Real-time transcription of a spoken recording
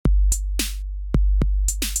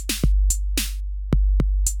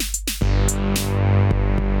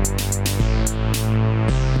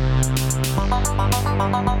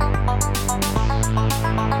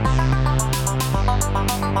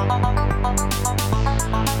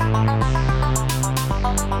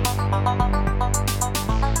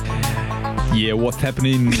Yeah, what's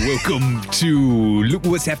happening? Welcome to Look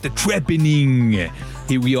What's After Trapping.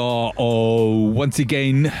 Here we are once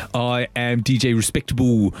again. I am DJ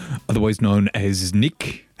Respectable, otherwise known as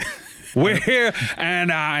Nick. We're here,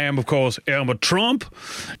 and I am, of course, Elmer Trump.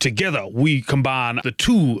 Together, we combine the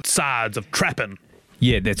two sides of trapping.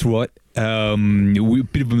 Yeah, that's right. A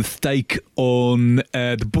bit of a mistake on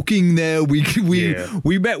the booking there.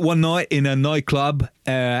 We met one night in a nightclub.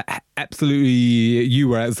 Absolutely, you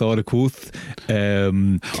were outside, of course.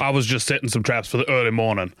 I was just setting some traps for the early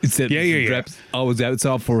morning. Traps. I was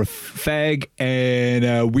outside for a fag,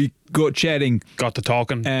 and we got chatting. Got to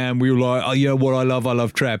talking. And we were like, oh, you know what I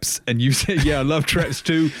love traps. And you said, yeah, I love traps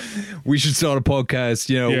too. We should start a podcast.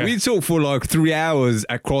 You know, we talked for like 3 hours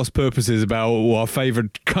at cross purposes about our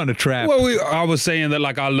favorite kind of trap. Well, I was saying that,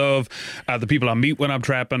 like, I love the people I meet when I'm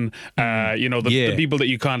trapping. The people that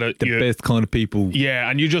you kind of... The best kind of people. Yeah,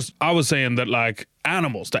 and I was saying that, like,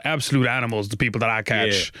 animals, the absolute animals, the people that I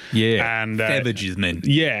catch. Yeah. And savages, man.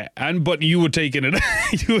 Yeah, but you were taking it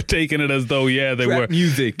as though, they trap were...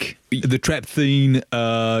 music. The trap scene,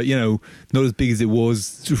 not as big as it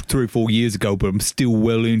was 3 or 4 years ago, but I'm still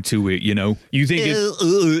well into it, you know. You think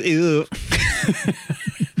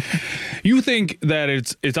You think that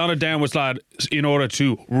it's on a downward slide in order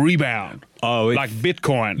to rebound? Oh, like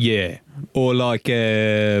Bitcoin. Yeah. Or like,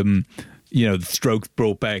 the Strokes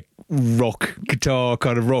brought back rock guitar,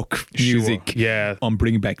 kind of rock music. Yeah. I'm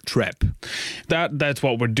bringing back trap. That's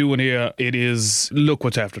what we're doing here. It is Look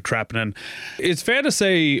What's After Trapping. And it's fair to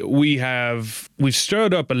say we've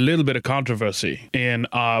stirred up a little bit of controversy in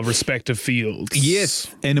our respective fields.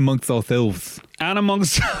 Yes, and amongst ourselves. And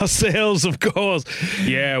amongst ourselves, of course.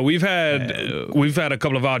 Yeah, we've had a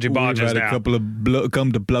couple of argy-barges now. We've had a couple of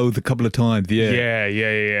come to blows a couple of times, yeah.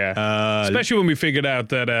 Yeah. Especially when we figured out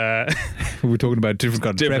that... we were talking about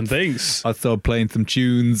different things. I started playing some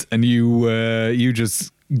tunes, and you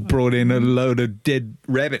just brought in a load of dead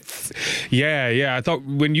rabbits. Yeah. I thought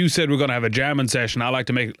when you said we're going to have a jamming session, I like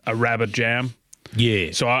to make a rabbit jam.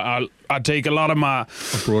 Yeah. So I take a lot of my... I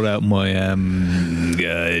brought out my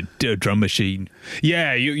drum machine.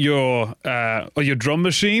 Yeah, your drum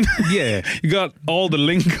machine? Yeah. You got all the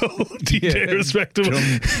lingo, DJ Respectable.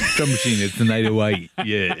 Drum machine, it's an 808,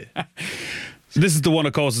 yeah. This is the one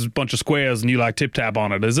that causes a bunch of squares and you like tip-tap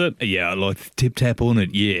on it, is it? Yeah, I like tip-tap on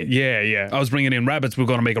it, yeah. Yeah. I was bringing in rabbits. We're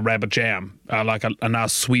going to make a rabbit jam. I like a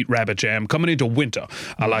nice sweet rabbit jam. Coming into winter,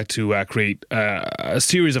 I like to create a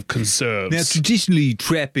series of conserves. Now, traditionally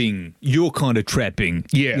trapping, your kind of trapping.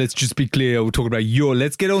 Yeah. Let's just be clear, we're talking about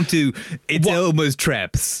let's get on to Elmer's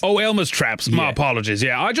traps. Oh, Elmer's traps. My apologies.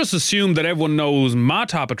 Yeah, I just assumed that everyone knows my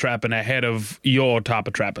type of trapping ahead of your type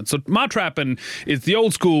of trapping. So my trapping is the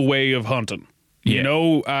old school way of hunting. Yeah. You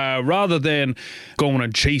know, rather than going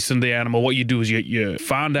and chasing the animal, what you do is you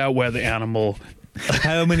find out where the animal...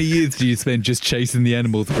 How many years do you spend just chasing the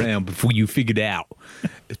animals around before you figured out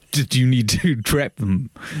do you need to trap them?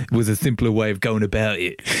 It was a simpler way of going about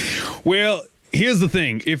it. Well, here's the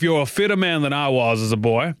thing. If you're a fitter man than I was as a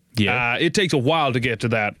boy... Yeah. It takes a while to get to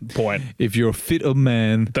that point. If you're a fitter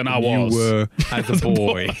man than I was, you were as a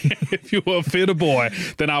boy. If you were a fitter boy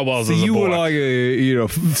than I was as a boy. So you were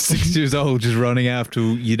like 6 years old just running after,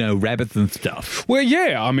 rabbits and stuff. Well,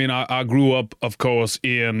 yeah. I mean, I grew up, of course,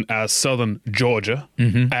 in southern Georgia.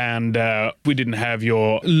 Mm-hmm. And we didn't have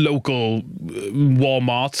your local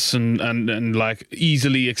Walmarts and like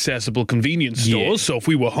easily accessible convenience stores. Yeah. So if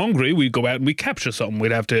we were hungry, we'd go out and we'd capture something.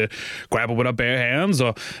 We'd have to grab it with our bare hands,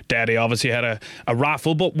 or Daddy obviously had a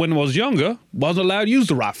rifle, but when I was younger, wasn't allowed to use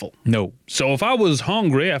the rifle. No. So if I was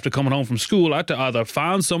hungry after coming home from school, I had to either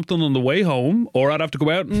find something on the way home, or I'd have to go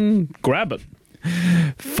out and grab it.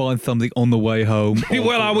 Find something on the way home.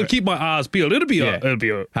 Well, I would keep my eyes peeled. It'll be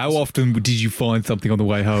a... How often did you find something on the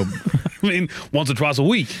way home? I mean, once or twice a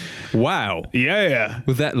week. Wow. Yeah.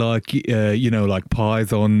 Was that like, like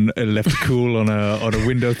pies on left to cool on a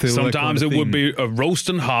windowsill? Sometimes it would be a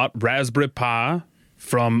roasting hot raspberry pie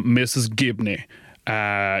from Mrs. Gibney.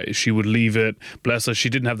 She would leave it, bless her, she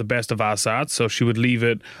didn't have the best of eyesight, so she would leave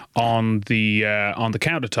it on the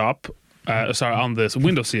countertop, on this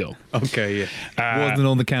windowsill. Okay, yeah. Wasn't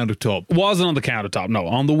on the countertop. Wasn't on the countertop, no,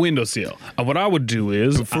 on the windowsill. And what I would do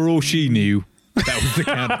is... But for all she knew, that was the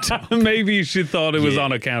countertop. Maybe she thought it was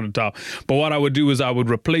on a countertop. But what I would do is I would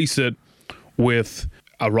replace it with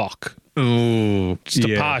a rock. Oh, just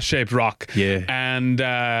a pie-shaped rock. Yeah.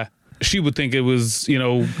 And... she would think it was,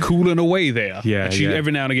 cooling away there. Yeah, and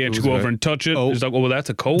every now and again, she'd go over and touch it. It's like, that's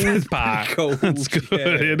a cold pie. That's good.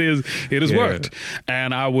 Yeah. It has worked.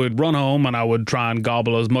 And I would run home and I would try and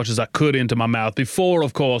gobble as much as I could into my mouth before,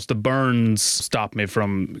 of course, the burns stopped me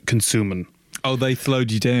from consuming Oh, they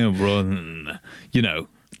slowed you down rather than,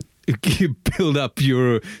 build up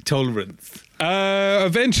your tolerance.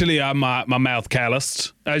 Eventually, my mouth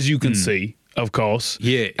calloused, as you can see. Of course.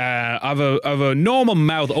 Yeah. I've a normal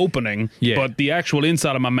mouth opening, Yeah. but the actual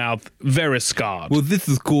inside of my mouth very scarred. Well, this,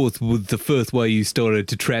 of course, was the first way you started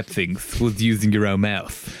to trap things, was using your own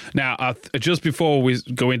mouth. Now, just before we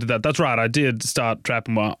go into that, that's right, I did start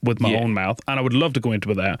trapping with my own mouth, and I would love to go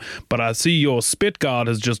into that, but I see your spit guard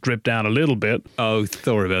has just dripped down a little bit. Oh,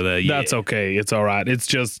 sorry about that. Yeah. That's okay. It's all right. It's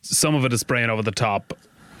just some of it is spraying over the top.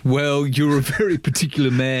 Well, you're a very particular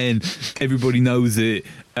man. Everybody knows it.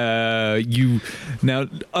 Not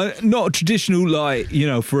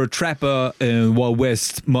traditional, for a trapper in Wild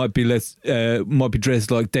West might be dressed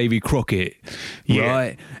like Davy Crockett,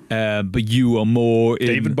 right? But you are more in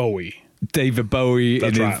David Bowie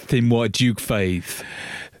in right. his Thin White Duke phase.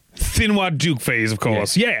 Thin White Duke phase, of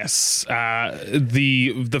course. Yeah. Yes,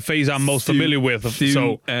 the phase I'm most familiar with.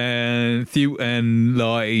 Thew and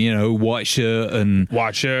white shirt and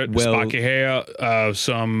white shirt, spiky hair,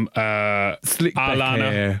 some slick back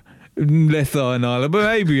eyeliner. hair. Less eyeliner, but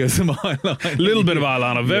maybe some eyeliner. A little bit of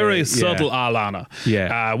eyeliner, very subtle yeah. eyeliner.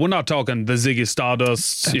 Yeah. We're not talking the Ziggy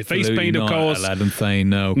Stardust face paint, of not, course. Aladdin saying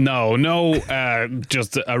no. No,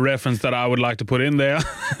 just a reference that I would like to put in there.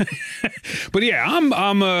 But yeah,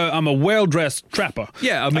 I'm a well dressed trapper.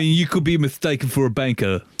 Yeah, I mean, you could be mistaken for a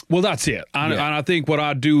banker. Well, that's it. And I think what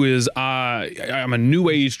I do is I'm a new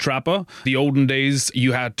age trapper. The olden days,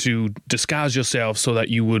 you had to disguise yourself so that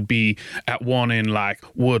you would be at one in like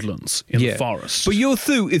woodlands in the forest. But your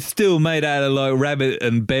suit is still made out of like rabbit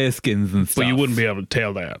and bear skins and stuff. But you wouldn't be able to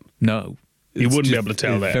tell that. No. You wouldn't be able to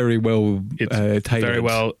tell that. Very well It's tailored. very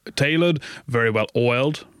well tailored, very well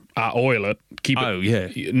oiled. I oil it, keep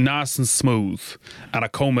it nice and smooth, and I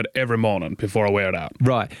comb it every morning before I wear it out.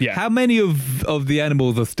 Right. Yeah. How many of the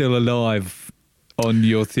animals are still alive on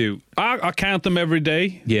your suit? I count them every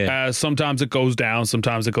day. Yeah. Sometimes it goes down,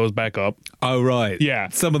 sometimes it goes back up. Oh, right. Yeah.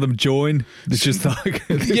 Some of them join. It's just like...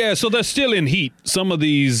 Yeah, so they're still in heat. Some of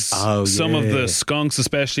these, some of the skunks,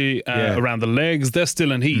 especially around the legs, they're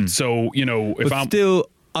still in heat. So, if I'm... still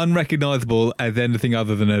unrecognizable as anything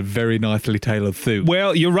other than a very nicely tailored suit.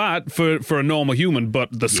 Well, you're right for a normal human, but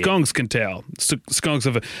the skunks can tell. Skunks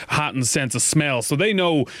have a heightened sense of smell, so they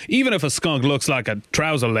know even if a skunk looks like a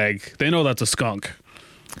trouser leg, they know that's a skunk.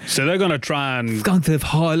 So they're going to try and... Skunks have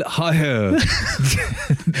higher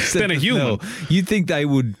than a human. You'd think they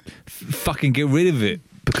would fucking get rid of it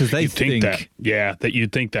because they think that. Yeah, that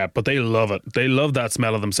you'd think that, but they love it. They love that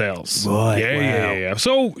smell of themselves. Right. Yeah.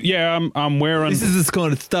 So, I'm wearing... This is the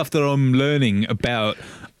kind of stuff that I'm learning about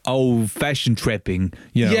old-fashioned trapping,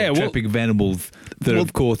 trapping of animals that,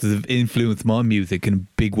 of course, have influenced my music in a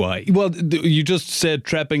big way. Well, you just said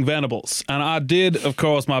trapping Venables. And I did, of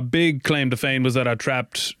course, my big claim to fame was that I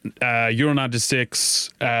trapped Euro 96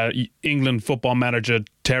 England football manager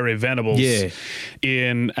Terry Venables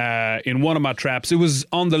in one of my traps. It was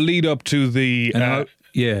on the lead up to the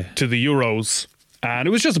Euros. And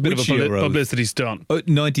it was just a bit of a publicity stunt.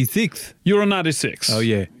 96? Euro 96. Oh,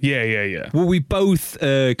 yeah. Yeah. Well, we both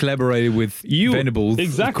collaborated with Venables.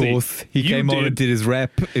 Exactly. Of course. He came on and did his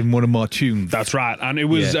rap in one of my tunes. That's right. And it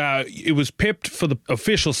was pipped for the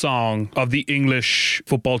official song of the English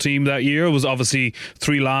football team that year. It was obviously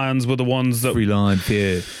Three Lions were the ones that... Three Lions,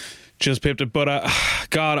 yeah. Just pipped it. But,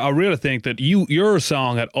 God, I really think that your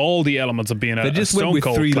song had all the elements of being a Stone Cold classic. They just went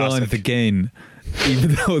with Three Lions again.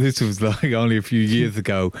 Even though this was like only a few years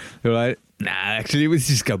ago, they're like, nah, actually, let's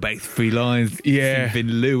just go back to Three Lions. Yeah. Vin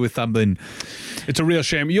Lou or something. It's a real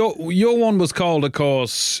shame. Your one was called, of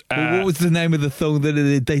course... what was the name of the song that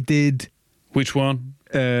they did? Which one?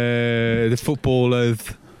 The Footballers.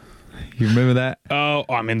 You remember that? Oh,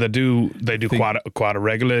 I mean, they do quite a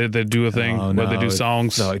regular. They do a thing where they do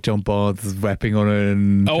songs. Like John Barnes rapping on it.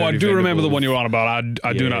 And I do remember the one you're on about.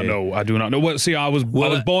 I do not know. Well, see, I was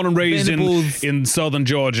born and raised in southern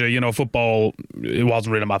Georgia. Football, it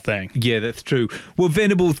wasn't really my thing. Yeah, that's true. Well,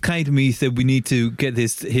 Venables came to me. He said we need to get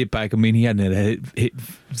this hit back. I mean, he hadn't had a hit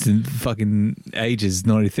since fucking ages,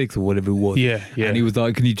 96 or whatever it was. Yeah. And he was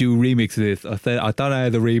like, "Can you do a remix of this?" I said, "I don't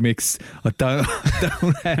have the remix. I don't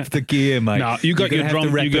have the gear, mate." No, you got your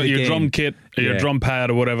drum kit, your drum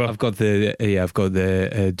pad or whatever. I've got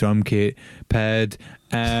the drum kit pad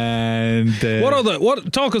and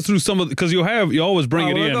talk us through some of because you always bring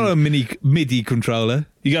it in. I got a MIDI controller.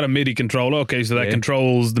 You got a MIDI controller, okay, so that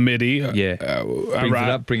controls the MIDI. Yeah. Brings it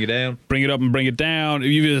up, bring it down. Bring it up and bring it down.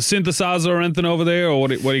 You have a synthesizer or anything over there, or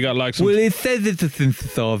what do you got like? Well, it says it's a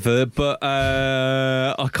synthesizer, but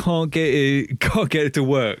I can't get it to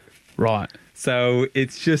work. Right. So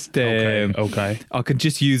it's just Okay. I can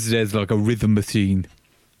just use it as like a rhythm machine.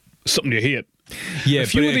 Something you hit. Yeah, A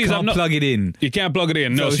few but of I these can't I'm not- plug it in. You can't plug it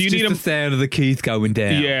in. No, so so it's you just need the sound of the keys going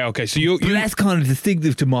down. Yeah, okay. So you But that's kind of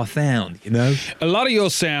distinctive to my sound, you know? a lot of your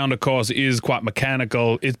sound, of course, is quite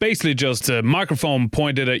mechanical. It's basically just a microphone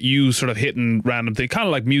pointed at you, sort of hitting random things, kind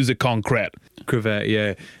of like music concrete. Cravat,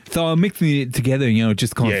 yeah. So I'm mixing it together, you know,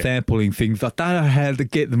 just kind of Yeah. sampling things. I don't know how to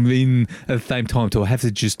get them in at the same time, so I have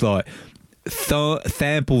to just like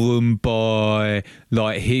sample them by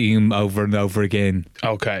like hitting them over and over again.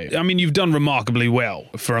 Okay. I mean, you've done remarkably well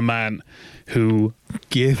for a man who.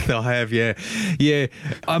 Yes, I have, yeah. Yeah,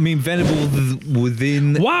 I mean, Venables was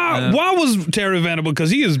in... Why was Terry Venable? Because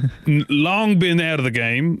he has long been out of the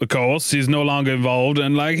game, of course. He's no longer involved.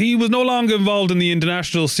 And, like, he was no longer involved in the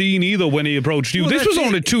international scene either when he approached you. Well, this was that's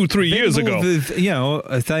only it. 2-3 years ago. Venables is, you know,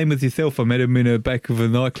 same as yourself. I met him in the back of a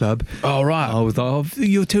nightclub. Oh, right. I was like, oh,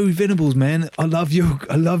 you're Terry Venables, man. I love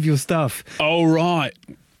your stuff. Oh, right.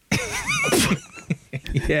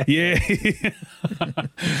 Yeah. Yeah.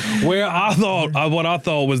 Where what I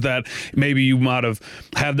thought was that maybe you might have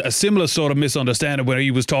had a similar sort of misunderstanding where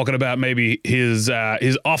he was talking about maybe his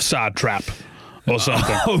offside trap or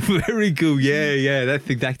something. Oh, very cool. Yeah. That's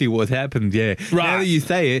exactly what happened. Yeah. Right. Now that you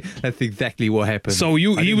say it, that's exactly what happened. So I he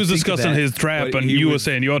didn't was think of discussing that, his trap, but and he you were was-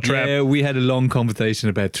 saying your trap. Yeah, we had a long conversation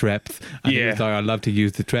about traps. And he Yeah. was like, I love to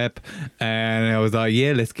use the trap. And I was like,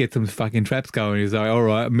 yeah, let's get some fucking traps going. He was like, all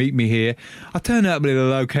right, meet me here. I turned up at a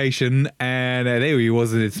location, and there he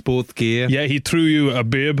was in his sports gear. Yeah, he threw you a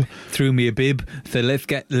bib. Threw me a bib. So let's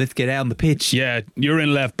get out on the pitch. Yeah, you're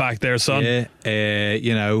in left back there, son. Yeah,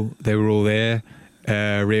 you know, they were all there.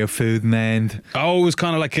 Rio Ferdinand, Oh, it was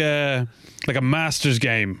kind of like a Masters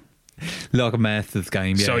game. like a Masters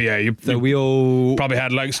game. Yeah. So yeah, So we all probably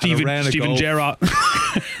had like Steven round of golf. Gerrard.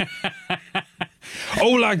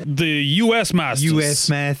 Oh, like the U.S. Masters. US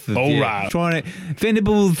Masters. Oh, yeah. right. Trying to.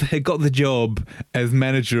 Venables had got the job as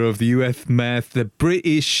manager of the US Masters, the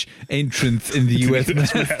British entrance in the US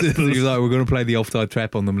Masters. He was like, we're going to play the offside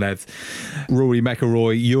trap on them, lads. Rory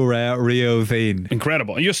McIlroy, you're out, Rio's in.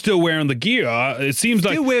 Incredible. And you're still wearing the gear. It seems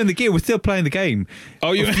like Still wearing the gear. We're still playing the game.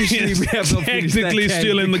 Oh, you Officially, we have not finished that technically game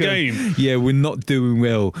still in the because- game. Yeah, we're not doing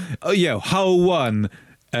well. Oh yeah, hole one.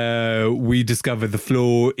 We discovered the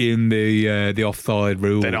flaw in the offside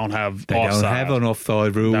rule. They don't have They don't offside. have an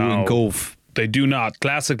offside rule No. in golf. They do not.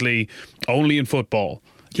 Classically, only in football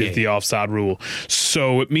Yeah. is the offside rule.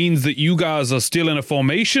 So it means that you guys are still in a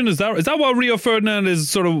formation. Is that why Rio Ferdinand is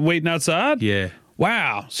sort of waiting outside? Yeah.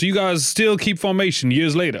 Wow. So you guys still keep formation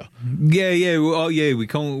years later? Yeah. Well, oh, yeah. We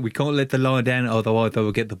can't let the line down, otherwise they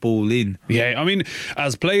will get the ball in. Yeah. I mean,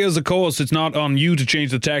 as players, of course, it's not on you to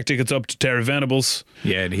change the tactic. It's up to Terry Venables.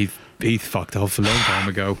 Yeah, and he's fucked off a long time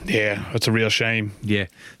ago. Yeah, it's a real shame. Yeah.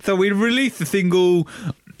 So we released the single.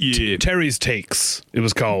 Yeah. Terry's Takes, it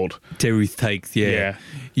was called. Terry's takes, yeah. Yeah.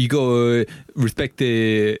 You gotta respect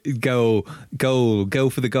the goal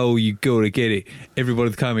for the goal. You gotta get it.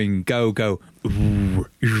 Everybody's coming. Go. Ooh,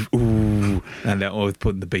 ooh. And they're always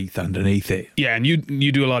putting the beats underneath it. Yeah, and you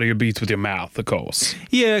do a lot of your beats with your mouth, of course.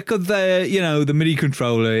 Yeah, because the MIDI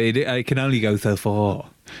controller it can only go so far.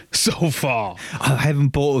 So far. I haven't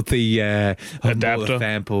bought the Adapter?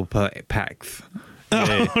 sample packs.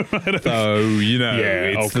 Yeah. So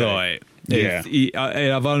it's okay. like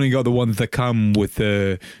Yeah. I've only got the ones that come with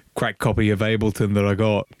the cracked copy of Ableton that I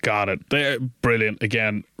got. Got it. They're brilliant.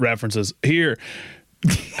 Again, references here.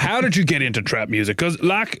 How did you get into trap music? Because,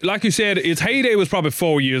 like you said, its heyday was probably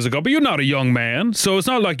 4 years ago. But you're not a young man, so it's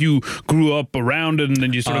not like you grew up around it and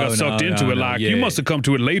then you sort of got sucked into it. You must have come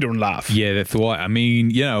to it later in life. Yeah, that's right. I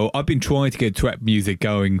mean, I've been trying to get trap music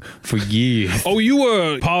going for years. Oh, you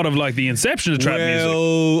were part of like the inception of trap music.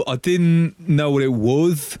 Well, I didn't know what it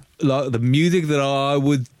was. Like the music that I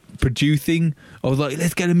was producing, I was like,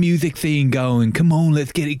 let's get a music scene going. Come on,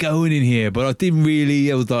 let's get it going in here. But I didn't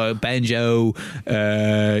really. I was like banjo,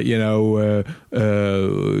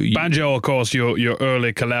 Banjo, of course, your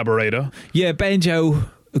early collaborator. Yeah, banjo.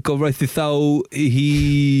 God rest his soul.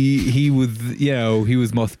 He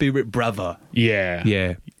was my spirit brother. Yeah.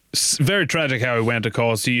 Yeah. Very tragic how he went, of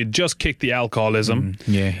course. He had just kicked the alcoholism.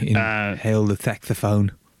 Inhale the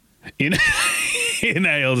saxophone.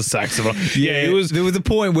 Inhale the saxophone. Yeah, there was a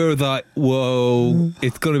point where it was like, whoa,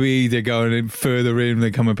 it's going to be easier going in further in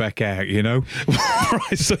than coming back out,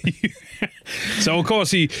 Right, so of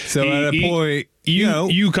course at a point,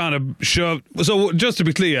 you kind of shoved. So just to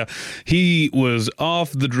be clear, he was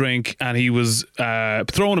off the drink and he was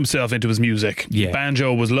throwing himself into his music. Yeah.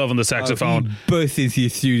 Banjo was loving the saxophone. He burst into your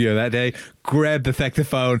studio that day, grabbed the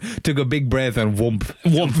saxophone, took a big breath, and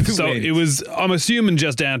whoomp. So it was. I'm assuming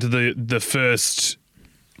just down to the first.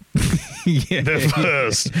 Yeah. The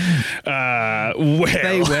first. Well.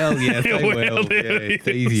 Say well, yeah. Say well. Yeah, it's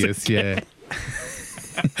easiest. Yeah.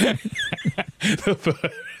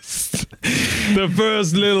 The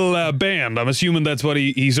first little band. I'm assuming that's what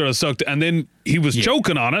he sort of sucked. And then he was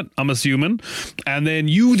choking on it, I'm assuming. And then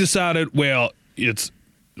you decided, well, it's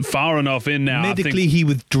far enough in now. Medically, he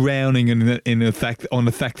was drowning on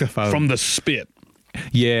the saxophone. From the spit.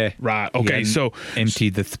 Yeah. Right. Okay, He so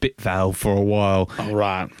emptied the spit valve for a while. all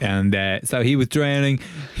right. And so he was drowning.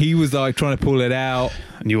 He was like trying to pull it out.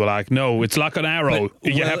 And you were like, no, it's like an arrow.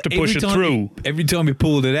 You have to push it through. Every time he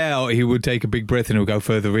pulled it out, he would take a big breath and it would go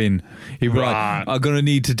further in. He'd be Right. like, I'm going to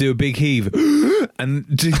need to do a big heave.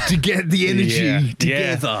 And to get the energy Yeah.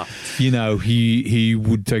 together, he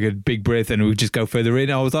would take a big breath and it would just go further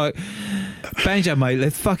in. I was like, Banjo, mate,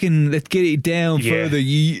 let's get it down further.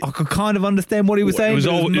 I could kind of understand what he was saying. It was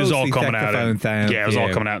but all coming out. sound. Yeah, it was all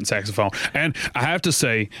coming out in saxophone. And I have to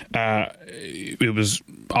say, it was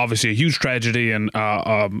obviously a huge tragedy, and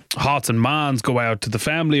hearts and minds go out to the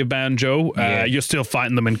family of Banjo. You're still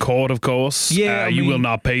fighting them in court, of course. Yeah, you will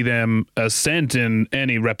not pay them a cent in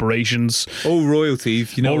any reparations. All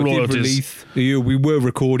royalties. All I did royalties. release. We were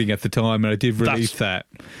recording at the time, and I did release that.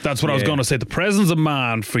 That's what I was going to say. The presence of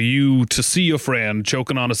mind for you to see your friend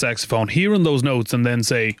choking on a saxophone, hearing those notes, and then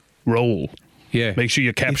say, roll. Yeah. Make sure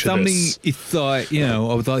you capture this. It's like, I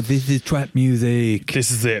was like, this is trap music. This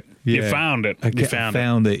is it. You Yeah. found it. I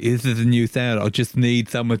found it. This is a new sound. I just need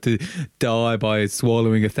someone to die by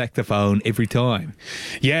swallowing a saxophone every time.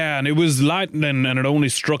 Yeah, and it was lightning, and it only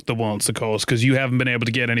struck the once, of course, because you haven't been able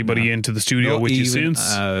to get anybody into the studio Not with you even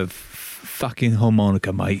since. a fucking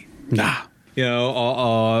harmonica, mate. Nah.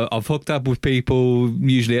 I've hooked up with people,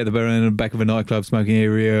 usually at the back of a nightclub smoking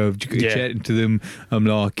area, chatting to them. I'm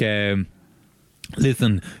like,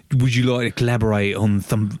 listen, would you like to collaborate on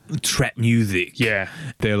some trap music? Yeah.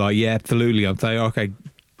 They're like, yeah, absolutely. I'm saying, okay,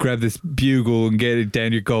 grab this bugle and get it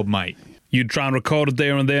down your gob, mate. You'd try and record it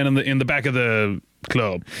there and then in the back of the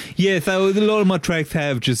club. Yeah, so a lot of my tracks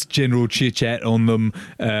have just general chit chat on them.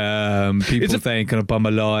 People saying, "Can I bum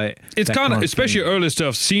a light?" It's That kind of, thing. especially your early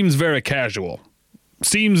stuff, seems very casual.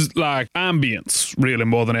 Seems like ambience, really,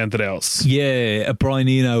 more than anything else. Yeah, Brian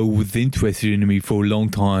Eno was interested in me for a long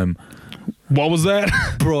time. What was that?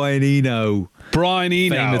 Brian Eno. Brian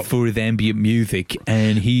Eno. Famous for his ambient music,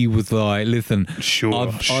 and he was like, listen, Sure.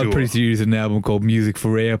 I produced an album called Music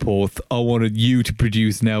for Airports. I wanted you to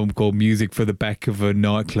produce an album called Music for the Back of a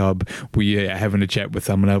Nightclub where you're having a chat with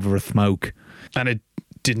someone over a smoke. And it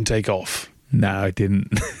didn't take off. No, I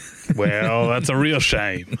didn't. Well, that's a real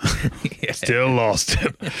shame. Still lost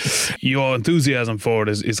it. Your enthusiasm for it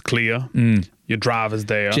is clear. Your drive is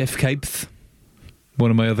there. Jeff Capes, one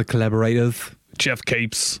of my other collaborators. Jeff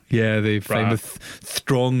Capes. Yeah, the famous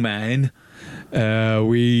strong man.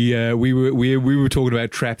 We were talking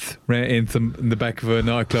about traps in the back of a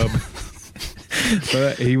nightclub.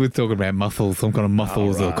 But he was talking about mussels, some kind of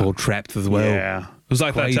mussels that are called traps as well. Yeah. It was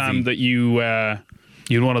like Crazy. that time that you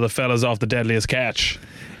one of the fellas off The Deadliest Catch.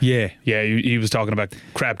 Yeah. Yeah, he was talking about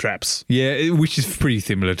crab traps. Yeah, which is pretty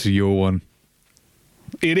similar to your one.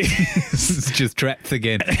 It is. It's just traps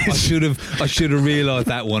again. I should have realised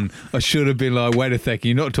that one. I should have been like, wait a second,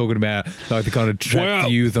 you're not talking about like the kind of traps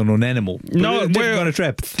you use on an animal. No, different kind of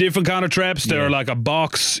traps. Different kind of traps. They're like a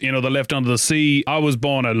box, they're left under the sea. I was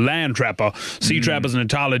born a land trapper. Sea trap is an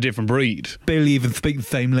entirely different breed. Barely even speak the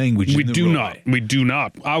same language. We do not. We do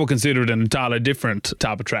not. I would consider it an entirely different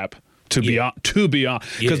type of trap. To be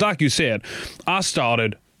honest, because like you said, I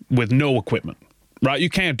started with no equipment. Right, you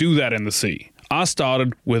can't do that in the sea. I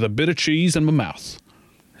started with a bit of cheese in my mouth.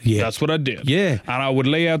 Yeah, that's what I did. Yeah, and I would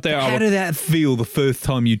lay out there. How did that feel the first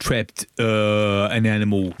time you trapped an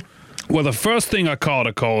animal? Well, the first thing I caught,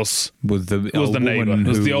 of course, was the neighbor. It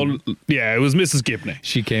was the old. Yeah, it was Mrs. Gibney.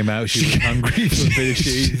 She came out. She was hungry for a bit of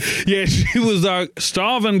cheese. Yeah, she was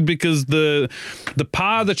starving because the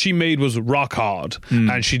pie that she made was rock hard,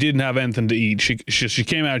 and she didn't have anything to eat. She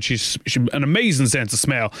came out. She an amazing sense of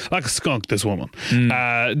smell, like a skunk. This woman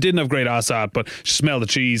didn't have great eyesight, but she smelled the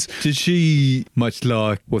cheese. Did she, much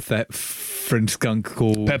like what's that French skunk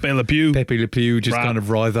called? Pepe Le Pew. Pepe Le Pew just kind of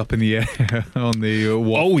rise up in the air on the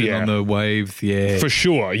on the waves. Yeah, for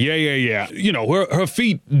sure. Yeah. Her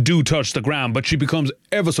feet do touch the ground, but she becomes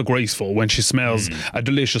ever so graceful when she smells a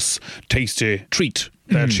delicious, tasty treat.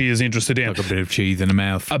 that she is interested in. Like a bit of cheese in the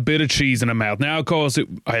mouth. A bit of cheese in her mouth. Now, of course,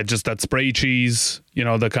 I had just that spray cheese,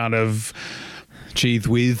 the kind of Cheese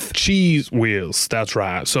whiz. cheese wheels. That's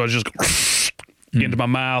right. So I just into my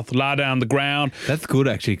mouth, lie down on the ground. That's good,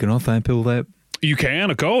 actually. Can I sample that? You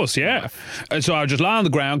can, of course, yeah. And so I just lie on the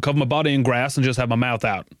ground, cover my body in grass, and just have my mouth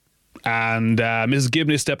out. And Mrs.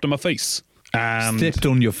 Gibney stepped on my face. And Stepped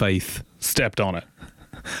on your face. stepped on it.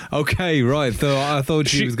 Okay, right. So I thought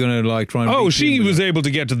she was going to try and... Oh, reach she in with was it. able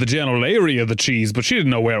to get to the general area of the cheese, but she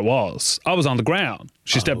didn't know where it was. I was on the ground.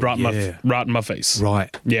 She stepped right in my face.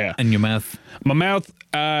 Right. Yeah. And your mouth My mouth,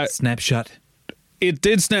 snapped shut. it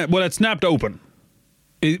did snap. Well, it snapped open.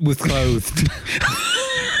 It was closed.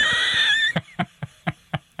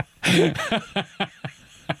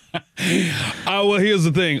 Well, here's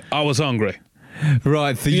the thing. I was hungry.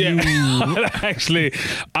 Right, so you... Actually,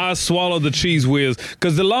 I swallowed the cheese whiz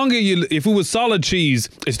because the longer if it was solid cheese,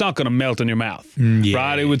 it's not going to melt in your mouth, yeah.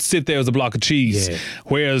 right? It would sit there as a block of cheese. Yeah.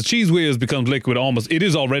 Whereas cheese whiz becomes liquid almost. It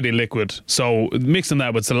is already liquid. So mixing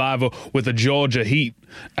that with saliva with the Georgia heat,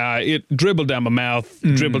 it dribbled down my mouth,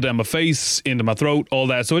 dribbled down my face, into my throat, all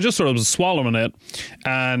that. So I just sort of was swallowing it.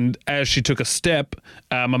 And as she took a step,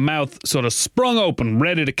 my mouth sort of sprung open,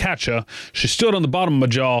 ready to catch her. She stood on the bottom of my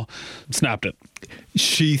jaw, snapped it.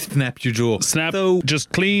 She snapped your jaw. Snap, So,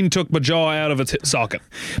 just clean took my jaw out of its socket.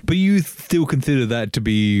 but you still consider that to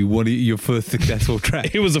be one of your first successful traps?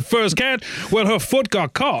 It was the first catch. Well, her foot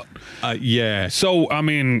got caught. Yeah. So, I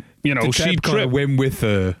mean, The she trap kinda tripped. went with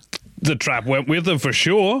her. The trap went with her for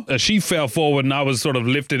sure. She fell forward and I was sort of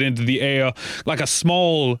lifted into the air like a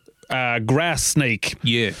small grass snake.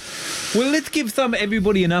 Yeah. Well, let's give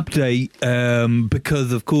everybody an update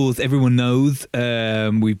because, of course, everyone knows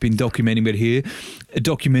we've been documenting it here.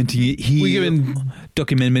 Documenting it here. We're giving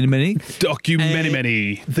documenting many.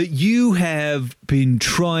 that you have been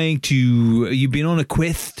you've been on a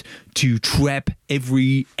quest to trap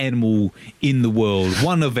every animal in the world.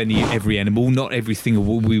 One of every animal, not every single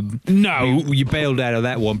one. No. You bailed out of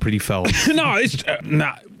that one pretty fast. No, it's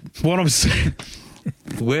nah. What I'm saying.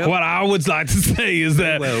 Well, What I would like to say is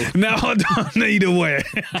that no, I don't need to wear.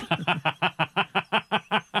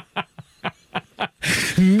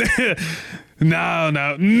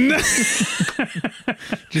 No.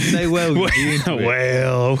 just say well. you'd be into it.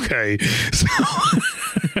 Well, okay. So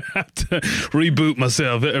I have to reboot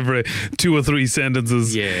myself every 2 or 3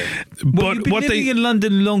 sentences. Yeah. But Well, you've been what living they in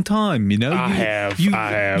London a long time, I have.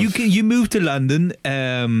 You moved to London,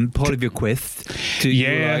 part of your quest. You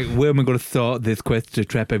were Yeah. like, where am I going to start this quest to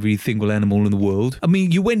trap every single animal in the world? I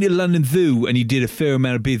mean, you went to London Zoo and you did a fair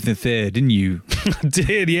amount of business there, didn't you?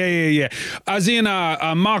 did, yeah. As in,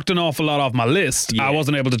 I marked an awful lot off my list. Yeah. I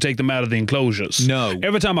wasn't able to take them out of the enclosures. No.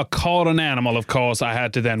 Every time I caught an animal, of course, I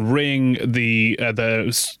had to then ring the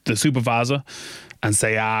supervisor and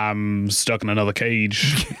say I'm stuck in another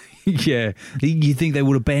cage. Yeah. You think they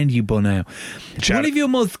would have banned you by now? One of your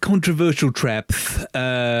most controversial traps,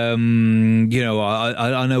 I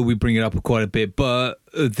know we bring it up quite a bit, but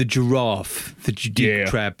the giraffe that you did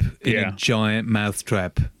trap in a giant mouth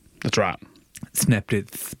trap. That's right. Snapped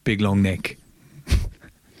its big long neck.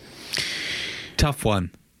 Tough one.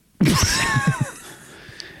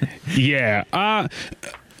 Yeah.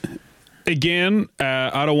 Again,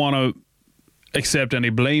 I don't want to accept any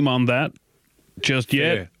blame on that just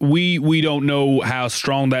yet. Fair. We don't know how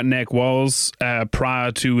strong that neck was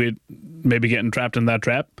prior to it maybe getting trapped in that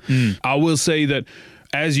trap. I will say that,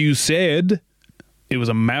 as you said, it was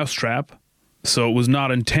a mouse trap. So it was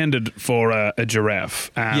not intended for a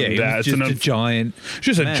giraffe. And, It was just a giant...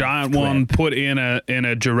 Just a mouse giant trap. one put in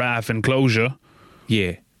a giraffe enclosure.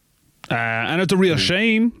 Yeah. And it's a real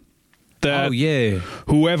shame that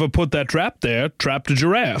whoever put that trap there trapped a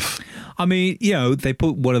giraffe. I mean, they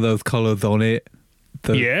put one of those collars on it.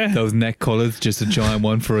 Those neck collars, just a giant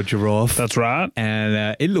one for a giraffe. That's right.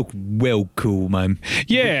 And it looked well cool, man.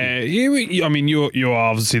 Yeah, I mean, you're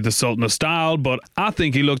obviously the Sultan of Style, but I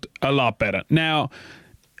think he looked a lot better. Now,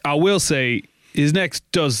 I will say his neck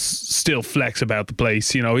does still flex about the place.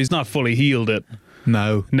 He's not fully healed it.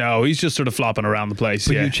 No, he's just sort of flopping around the place.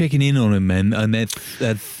 But you're checking in on him, man, and that's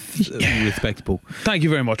respectable. Thank you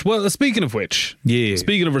very much. Well, speaking of which,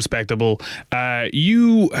 speaking of respectable,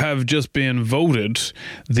 you have just been voted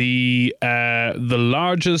the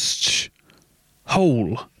largest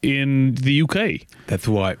hole in the UK. That's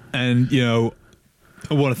right, and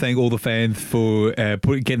I want to thank all the fans for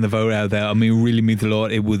getting the vote out there. I mean, it really means a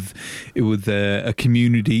lot. It was a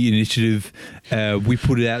community initiative. We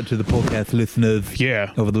put it out to the podcast listeners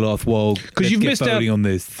over the last while. Because you've missed out on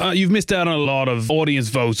this. You've missed out on a lot of audience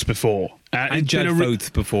votes before. And judge votes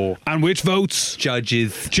before. And which votes?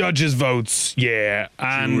 Judges. Judges' votes, yeah.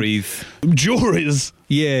 And Juries. Juries.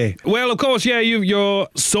 Yeah. Well, of course, yeah, you're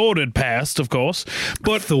sorted past, of course.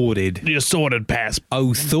 But Thwarted. you're sorted past.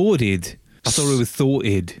 Oh, thwarted. I thought it was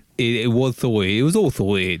thwarted. It was thwarted. It was all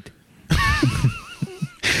thwarted.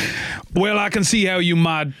 Well, I can see how you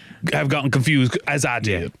might have gotten confused as I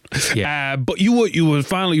did. Yeah. But you were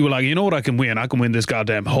finally, you were like, you know what, I can win. I can win this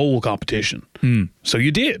goddamn whole competition. So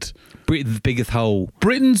you did. Britain's biggest hole.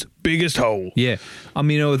 Britain's biggest hole. Yeah. I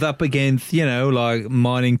mean, I was up against, like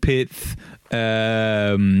mining pits,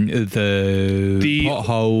 the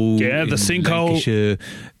pothole. Yeah, the sinkhole.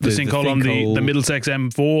 The sinkhole on the Middlesex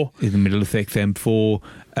M4. In the Middlesex M4.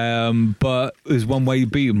 But there's one way to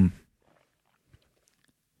beat them.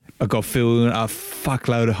 I got filled in a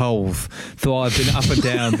fuckload of holes. So I've been up and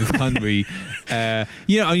down this country.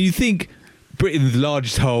 You think Britain's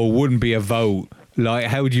largest hole wouldn't be a vote. Like,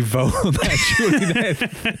 how would you vote on that? Surely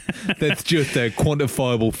that's just a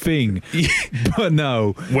quantifiable thing. But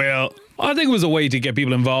no. Well, I think it was a way to get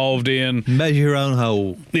people involved in... Measure your own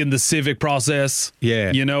hole. In the civic process.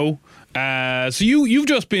 Yeah. So you've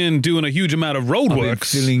just been doing a huge amount of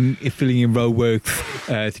roadworks. Filling in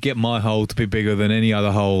roadworks to get my hole to be bigger than any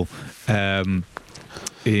other hole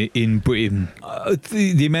in Britain.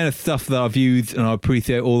 The amount of stuff that I've used, and I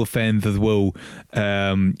appreciate all the fans as well.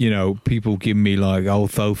 People give me like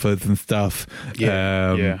old sofas and stuff.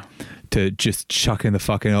 To just chuck in the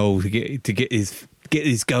fucking hole to get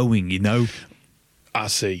this going. I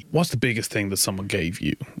see. What's the biggest thing that someone gave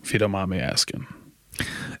you, if you don't mind me asking?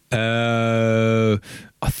 I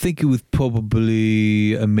think it was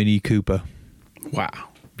probably a Mini Cooper. Wow.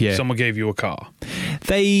 Yeah. Someone gave you a car.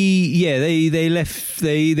 They left.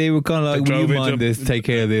 They were kind of like, will you mind this? Take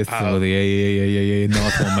care of this. Yeah.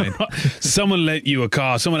 Nice one, man. Someone let you a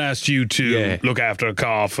car. Someone asked you to look after a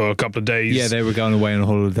car for a couple of days. Yeah, they were going away on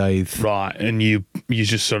holidays. Right, and you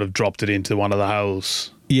just sort of dropped it into one of the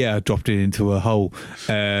holes. Yeah, I dropped it into a hole.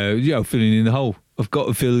 Filling in the hole. I've got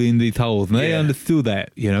to fill in these holes, and they understood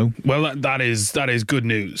that. Well, that is good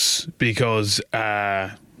news because,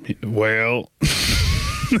 there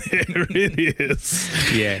it is.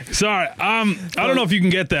 Yeah. Sorry, I don't know if you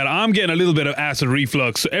can get that. I'm getting a little bit of acid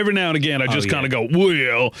reflux. So every now and again, I just kind of go,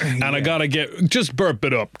 and I gotta just burp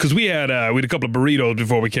it up because we had a couple of burritos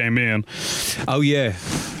before we came in. Oh yeah.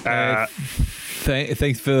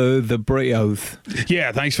 Thanks for the burritos.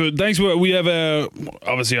 Yeah, thanks for. We have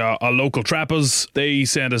obviously our local trappers. They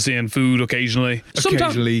send us in food occasionally.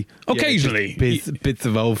 Occasionally. Bits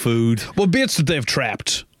of old food. Well, bits that they've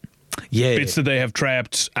trapped. Yeah. Bits that they have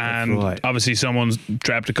trapped, and obviously someone's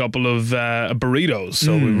trapped a couple of burritos,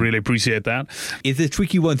 so we really appreciate that. It's a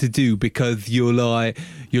tricky one to do because you're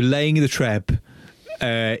laying the trap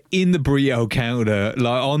in the burrito counter,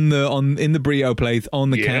 like in the burrito place on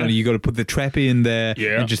the counter. You got to put the trap in there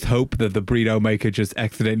and just hope that the burrito maker just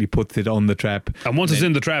accidentally puts it on the trap. And once it's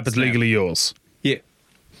in the trap, it's legally yours. Yeah.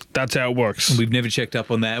 That's how it works. And we've never checked up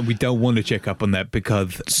on that, and we don't want to check up on that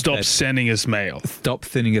because stop sending us mail. Stop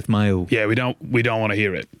sending us mail. Yeah, we don't want to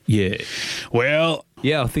hear it. Yeah. Well.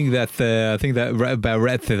 Yeah, I think that about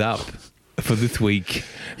wraps it up for this week.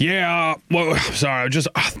 Yeah. Well, sorry.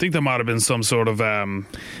 I think there might have been some sort of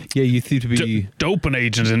you seem to be doping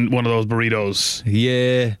agent in one of those burritos.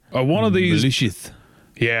 Yeah. Or one of these malicious.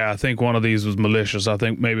 Yeah, I think one of these was malicious. I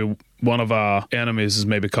think maybe one of our enemies has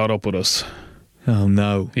maybe caught up with us. Oh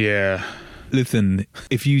no. Yeah. Listen,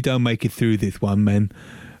 if you don't make it through this one, man,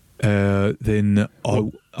 then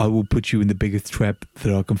I will put you in the biggest trap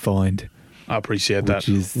that I can find. I appreciate that.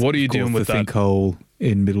 What are you doing with that? The sinkhole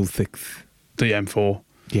in Middlesex. The M4.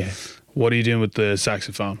 Yeah. What are you doing with the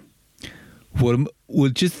saxophone? Well,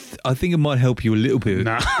 I think it might help you a little bit.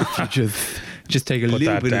 Nah. Just take a little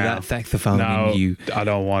bit of that saxophone in you. I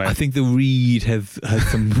don't want it. I think the reed has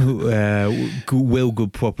some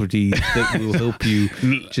good properties that will help you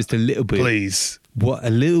just a little bit. Please. A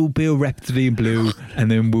little bit of Rhapsody in Blue, and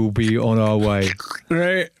then we'll be on our way.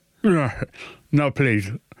 No,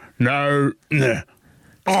 please. No.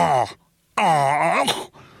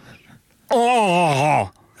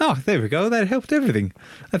 Oh, there we go. That helped everything.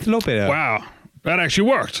 That's a lot better. Wow. That actually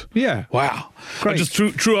worked. Yeah. Wow. Great. I just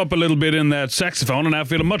threw up a little bit in that saxophone and I'm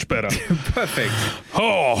feeling much better. Perfect.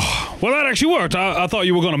 Oh, well, that actually worked. I thought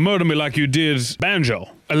you were going to murder me like you did Banjo,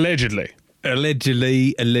 allegedly.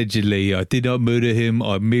 Allegedly. I did not murder him.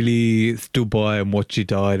 I merely stood by and watched he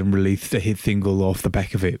died and released a hit single off the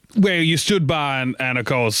back of it. Where you stood by and of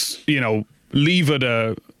course, levered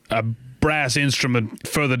a brass instrument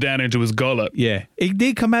further down into his gullet. Yeah. It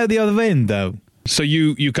did come out the other end, though. So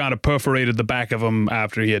you kind of perforated the back of him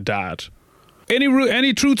after he had died?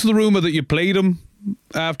 Any truth to the rumor that you played him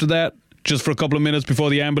after that, just for a couple of minutes before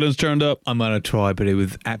the ambulance turned up? I'm gonna try, but it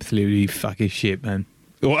was absolutely fucking shit, man.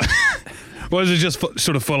 What? Was it just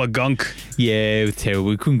sort of full of gunk? Yeah, it was terrible.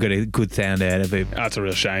 We couldn't get a good sound out of it. That's a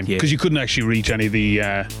real shame. Yeah. Because you couldn't actually reach any of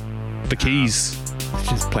the keys.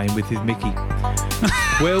 Just playing with his Mickey.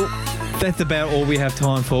 Well, that's about all we have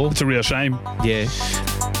time for. It's a real shame. Yeah.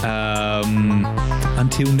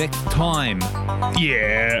 Until next time.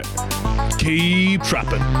 Yeah. Keep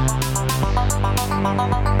trapping.